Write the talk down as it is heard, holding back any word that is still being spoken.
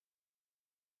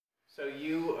So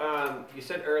you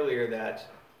said earlier that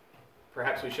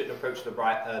perhaps we shouldn't approach the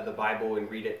Bible and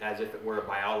read it as if it were a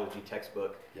biology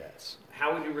textbook. Yes.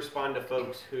 How would you respond to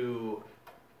folks who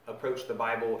approach the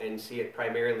Bible and see it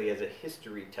primarily as a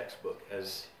history textbook,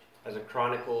 as a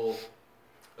chronicle,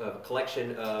 a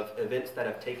collection of events that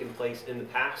have taken place in the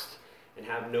past and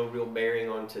have no real bearing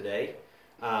on today?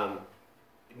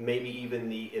 Maybe even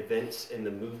the events and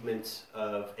the movements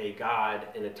of a God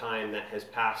in a time that has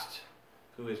passed,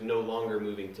 who is no longer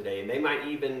moving today. And they might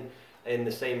even, in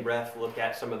the same breath, look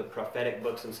at some of the prophetic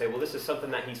books and say, well, this is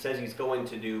something that he says he's going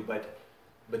to do, but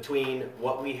between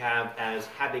what we have as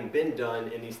having been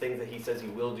done and these things that he says he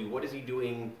will do, what is he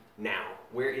doing now?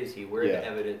 Where is he? Where are the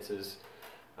evidences?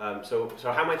 So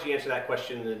how might you answer that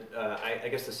question? I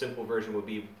guess the simple version would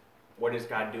be, what is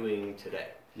God doing today?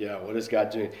 Yeah, what is God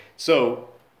doing? So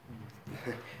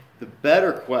the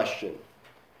better question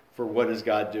for what is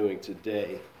God doing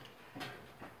today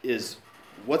is,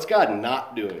 what's God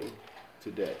not doing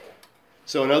today?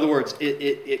 So in other words,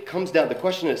 it comes down, the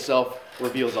question itself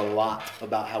reveals a lot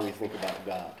about how we think about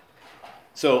God.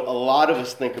 So a lot of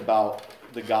us think about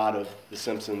the God of The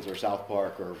Simpsons or South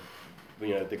Park, or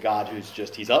the God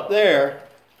he's up there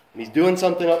and he's doing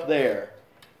something up there,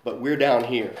 but we're down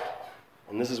here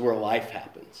and this is where life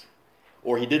happens.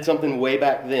 Or he did something way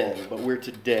back then, but we're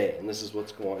today and this is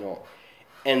what's going on.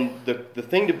 And the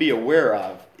thing to be aware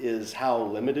of is how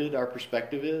limited our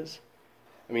perspective is.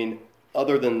 I mean,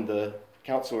 other than the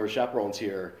counselor chaperones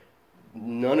here,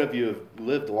 none of you have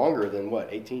lived longer than,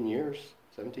 18 years,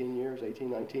 17 years, 18,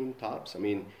 19 tops? I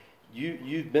mean,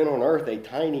 you've been on earth a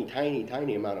tiny, tiny,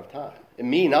 tiny amount of time. And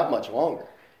me, not much longer.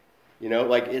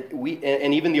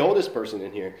 And even the oldest person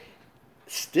in here,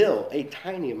 still a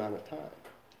tiny amount of time.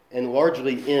 And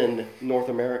largely in North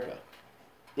America,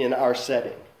 in our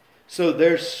setting. So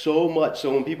there's so much.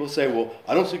 So when people say, well,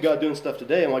 I don't see God doing stuff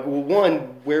today, I'm like, well, one,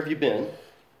 where have you been?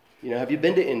 Have you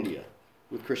been to India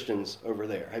with Christians over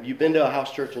there? Have you been to a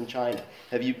house church in China?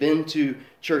 Have you been to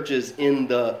churches in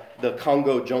the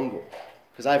Congo jungle?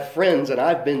 Because I have friends and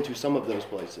I've been to some of those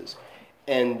places.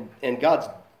 And God's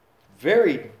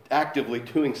very actively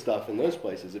doing stuff in those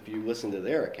places if you listen to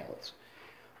their accounts.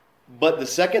 But the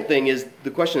second thing is,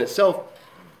 the question itself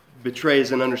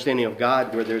betrays an understanding of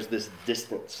God where there's this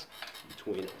distance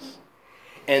between us.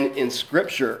 And in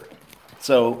Scripture,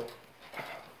 so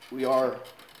we are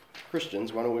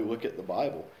Christians, why don't we look at the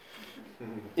Bible?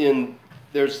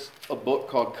 There's a book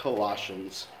called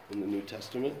Colossians in the New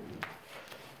Testament,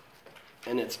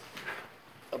 and it's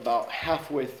about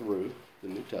halfway through the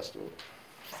New Testament.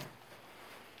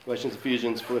 Galatians,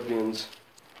 Ephesians, Philippians,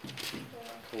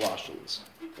 Colossians.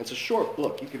 It's a short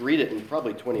book. You could read it in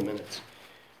probably 20 minutes.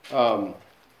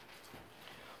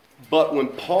 But when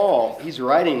Paul, he's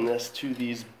writing this to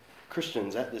these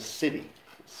Christians at this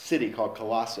city called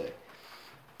Colossae,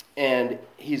 and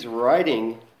he's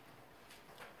writing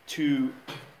to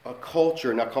a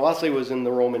culture. Now, Colossae was in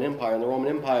the Roman Empire, and the Roman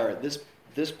Empire,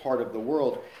 this part of the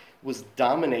world, was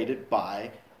dominated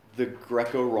by the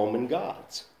Greco-Roman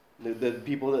gods, the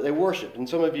people that they worshipped. And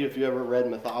some of you, if you ever read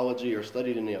mythology or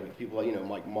studied any of it, people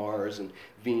like Mars and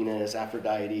Venus,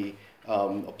 Aphrodite,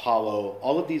 Apollo,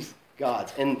 all of these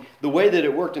gods. And the way that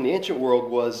it worked in the ancient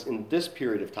world was, in this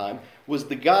period of time, was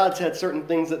the gods had certain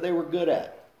things that they were good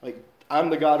at. Like, I'm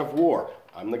the god of war.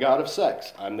 I'm the god of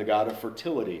sex. I'm the god of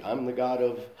fertility. I'm the god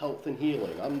of health and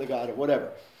healing. I'm the god of whatever.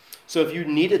 So if you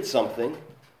needed something,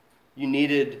 you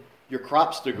needed your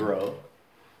crops to grow,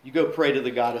 you go pray to the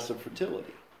goddess of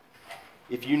fertility.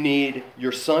 If you need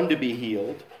your son to be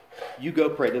healed, you go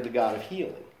pray to the god of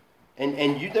healing.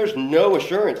 And there's no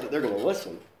assurance that they're going to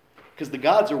listen, because the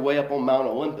gods are way up on Mount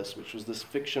Olympus, which was this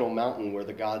fictional mountain where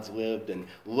the gods lived and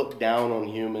looked down on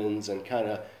humans and kind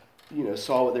of,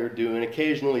 saw what they were doing.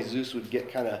 Occasionally Zeus would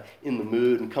get kind of in the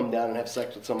mood and come down and have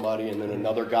sex with somebody, and then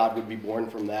another god would be born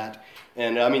from that.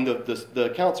 And I mean,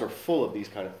 the accounts are full of these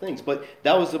kind of things. But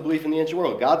that was the belief in the ancient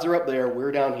world. Gods are up there,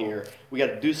 we're down here. We got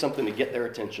to do something to get their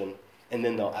attention, and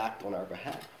then they'll act on our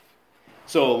behalf.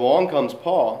 So along comes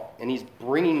Paul, and he's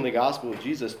bringing the gospel of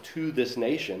Jesus to this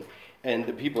nation and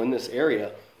the people in this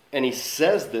area. And he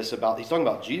says this he's talking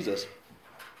about Jesus.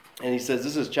 And he says,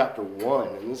 this is chapter 1,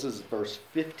 and this is verse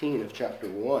 15 of chapter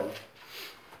 1.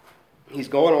 He's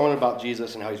going on about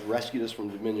Jesus and how he's rescued us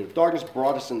from the dominion of darkness,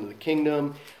 brought us into the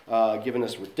kingdom, given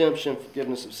us redemption,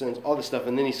 forgiveness of sins, all this stuff.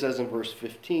 And then he says in verse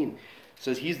 15,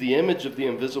 says, he's the image of the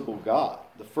invisible God,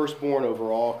 the firstborn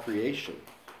over all creation.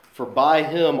 For by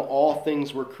him all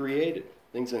things were created,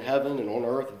 things in heaven and on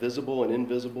earth, visible and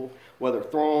invisible, whether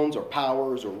thrones or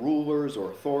powers or rulers or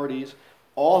authorities.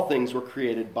 All things were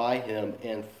created by him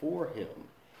and for him.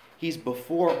 He's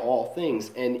before all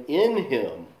things, and in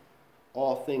him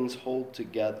all things hold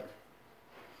together.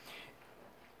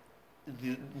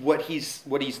 What he's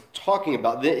talking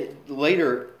about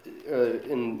later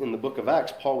in the book of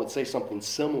Acts, Paul would say something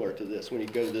similar to this when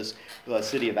he'd go to this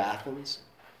city of Athens,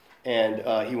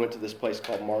 and he went to this place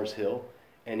called Mars Hill,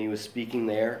 and he was speaking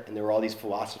there, and there were all these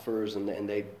philosophers, and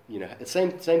they,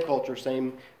 same culture,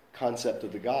 same concept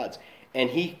of the gods, and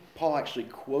Paul actually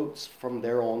quotes from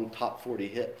their own top 40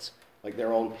 hits, like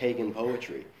their own pagan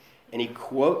poetry, and he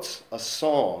quotes a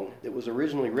song that was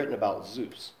originally written about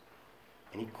Zeus.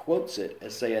 And he quotes it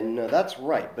as saying, no, that's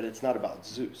right, but it's not about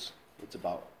Zeus. It's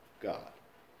about God.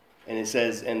 And it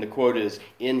says, and the quote is,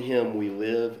 in him we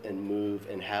live and move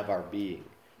and have our being,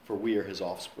 for we are his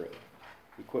offspring.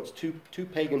 He quotes two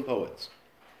pagan poets.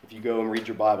 If you go and read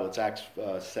your Bible, it's Acts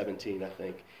 17, I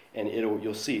think, and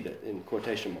you'll see that in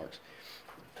quotation marks.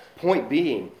 Point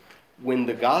being, when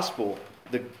the gospel,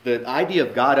 the idea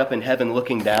of God up in heaven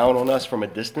looking down on us from a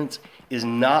distance is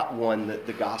not one that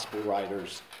the gospel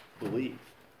writers believe.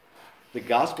 The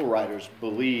gospel writers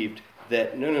believed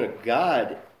that no,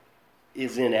 God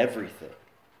is in everything.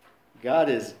 God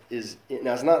is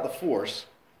now it's not the force.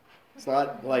 It's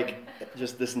not like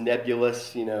just this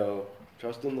nebulous,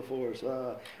 trust in the force.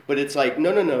 But it's like,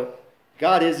 no.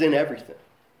 God is in everything.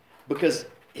 Because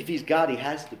if he's God, he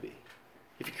has to be.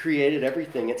 If he created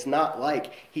everything, it's not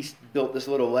like he built this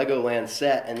little Legoland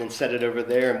set and then set it over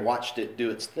there and watched it do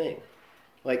its thing.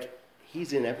 Like,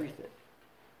 he's in everything.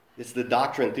 It's the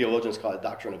doctrine, theologians call it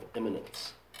doctrine of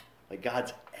immanence. Like,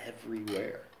 God's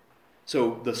everywhere.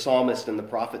 So the psalmist and the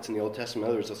prophets in the Old Testament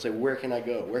and others, they'll say, where can I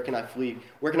go? Where can I flee?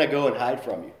 Where can I go and hide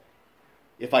from you?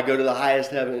 If I go to the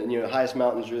highest heaven, highest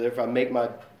mountains, you're there. If I make my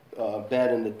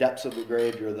bed in the depths of the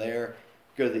grave, you're there.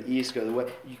 Go to the east, go to the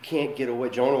west. You can't get away.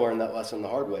 Jonah learned that lesson the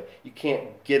hard way. You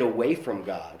can't get away from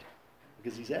God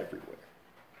because he's everywhere.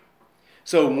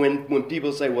 So when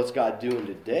people say, what's God doing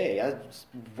today?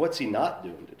 What's he not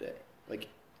doing today? Like,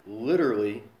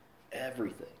 literally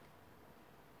everything.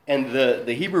 And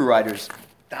the Hebrew writers,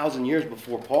 1,000 years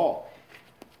before Paul,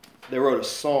 they wrote a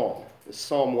psalm. It's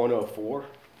Psalm 104.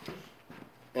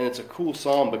 And it's a cool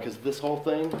psalm because this whole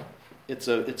thing, it's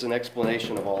an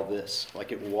explanation of all this.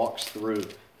 Like, it walks through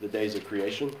the days of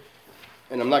creation.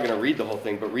 And I'm not going to read the whole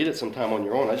thing, but read it sometime on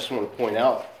your own. I just want to point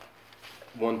out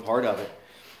one part of it.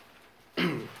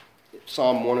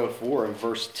 Psalm 104 and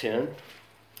verse 10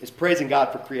 is praising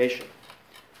God for creation.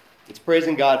 It's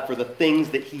praising God for the things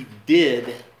that he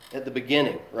did at the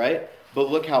beginning, right? But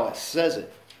look how it says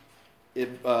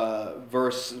it.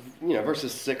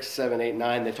 Verses 6, 7, 8,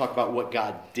 9, they talk about what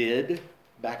God did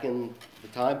back in the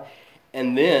time.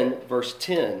 And then verse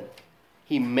 10,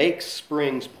 he makes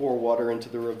springs pour water into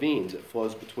the ravines. It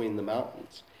flows between the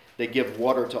mountains. They give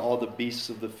water to all the beasts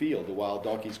of the field. The wild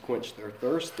donkeys quench their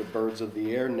thirst. The birds of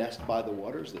the air nest by the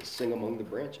waters. They sing among the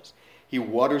branches. He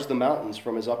waters the mountains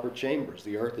from his upper chambers.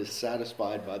 The earth is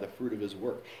satisfied by the fruit of his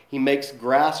work. He makes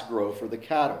grass grow for the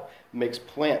cattle, makes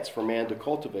plants for man to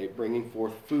cultivate, bringing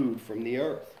forth food from the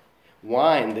earth.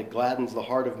 Wine that gladdens the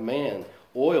heart of man,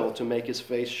 oil to make his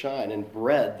face shine, and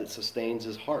bread that sustains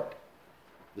his heart.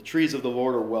 The trees of the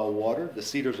Lord are well watered, the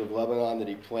cedars of Lebanon that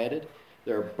he planted.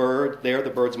 There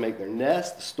the birds make their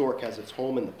nest. The stork has its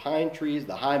home in the pine trees.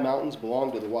 The high mountains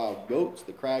belong to the wild goats.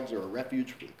 The crags are a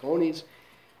refuge for the conies.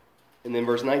 And then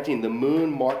verse 19, the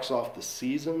moon marks off the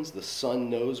seasons. The sun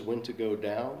knows when to go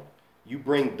down. You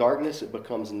bring darkness, it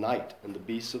becomes night, and the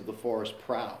beasts of the forest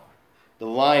prowl. The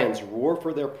lions roar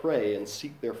for their prey and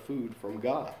seek their food from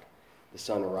God. The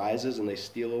sun rises and they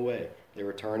steal away. They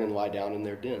return and lie down in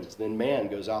their dens. Then man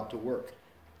goes out to work,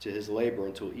 to his labor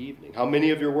until evening. How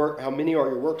many are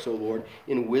your works, O Lord?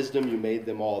 In wisdom you made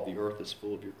them all. The earth is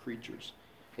full of your creatures.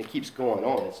 It keeps going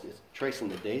on. It's tracing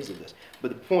the days of this. But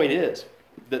the point is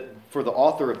that for the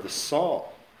author of the psalm,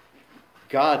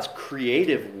 God's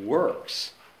creative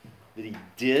works that he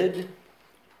did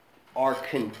are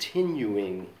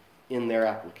continuing in their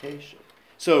application.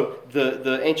 So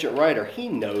the ancient writer, he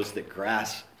knows that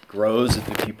grass grows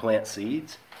if you plant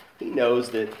seeds. He knows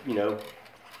that,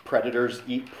 predators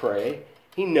eat prey.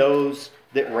 He knows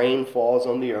that rain falls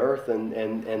on the earth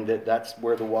and that's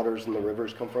where the waters and the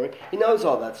rivers come from. He knows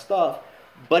all that stuff,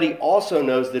 but he also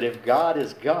knows that if God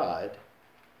is God,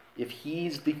 if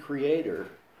he's the creator,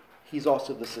 he's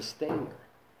also the sustainer.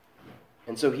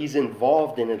 And so he's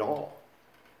involved in it all.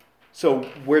 So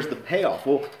where's the payoff?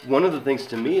 Well, one of the things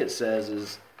to me it says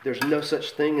is there's no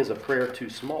such thing as a prayer too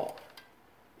small.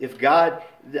 If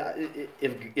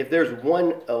there's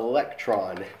one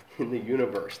electron in the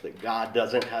universe that God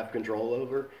doesn't have control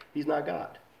over, he's not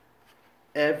God.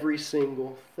 Every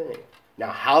single thing.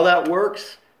 Now, how that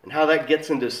works, And how that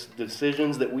gets into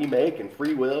decisions that we make and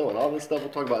free will and all this stuff. We'll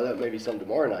talk about that maybe some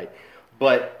tomorrow night.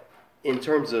 But in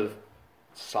terms of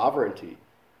sovereignty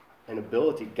and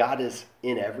ability, God is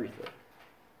in everything.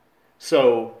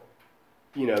 So,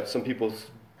 some people,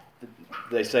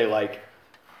 they say like,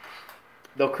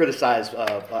 they'll criticize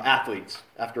athletes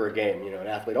after a game. An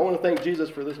athlete, I want to thank Jesus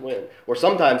for this win. Or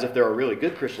sometimes if they're a really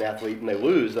good Christian athlete and they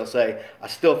lose, they'll say, I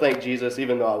still thank Jesus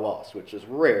even though I lost, which is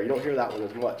rare. You don't hear that one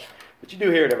as much. But you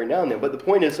do hear it every now and then. But the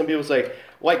point is, some people say,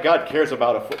 like God cares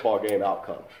about a football game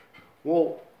outcome.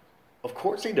 Well, of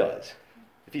course he does.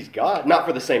 If he's God, not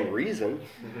for the same reason.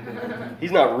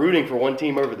 He's not rooting for one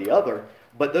team over the other.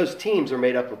 But those teams are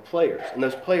made up of players. And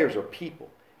those players are people.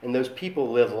 And those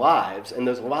people live lives. And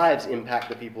those lives impact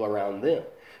the people around them.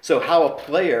 So how a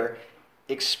player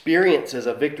experiences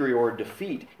a victory or a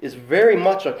defeat is very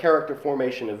much a character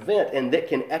formation event. And that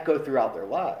can echo throughout their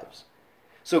lives.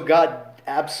 So God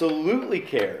absolutely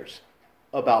cares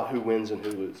about who wins and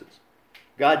who loses.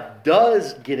 God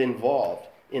does get involved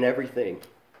in everything,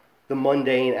 the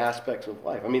mundane aspects of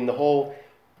life. I mean,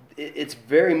 it's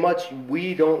very much,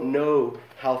 we don't know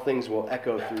how things will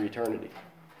echo through eternity.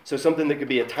 So something that could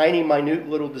be a tiny, minute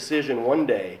little decision one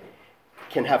day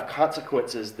can have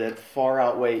consequences that far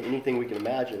outweigh anything we can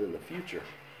imagine in the future.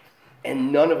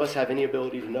 And none of us have any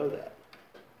ability to know that.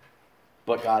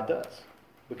 But God does.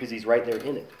 Because he's right there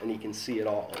in it, and he can see it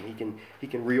all, and he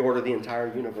can reorder the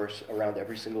entire universe around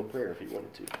every single prayer if he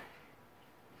wanted to.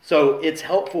 So it's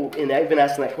helpful in even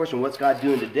asking that question, what's God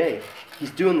doing today?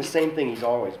 He's doing the same thing he's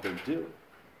always been doing.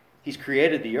 He's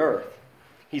created the earth.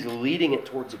 He's leading it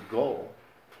towards a goal,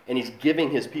 and he's giving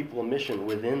his people a mission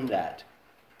within that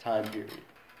time period.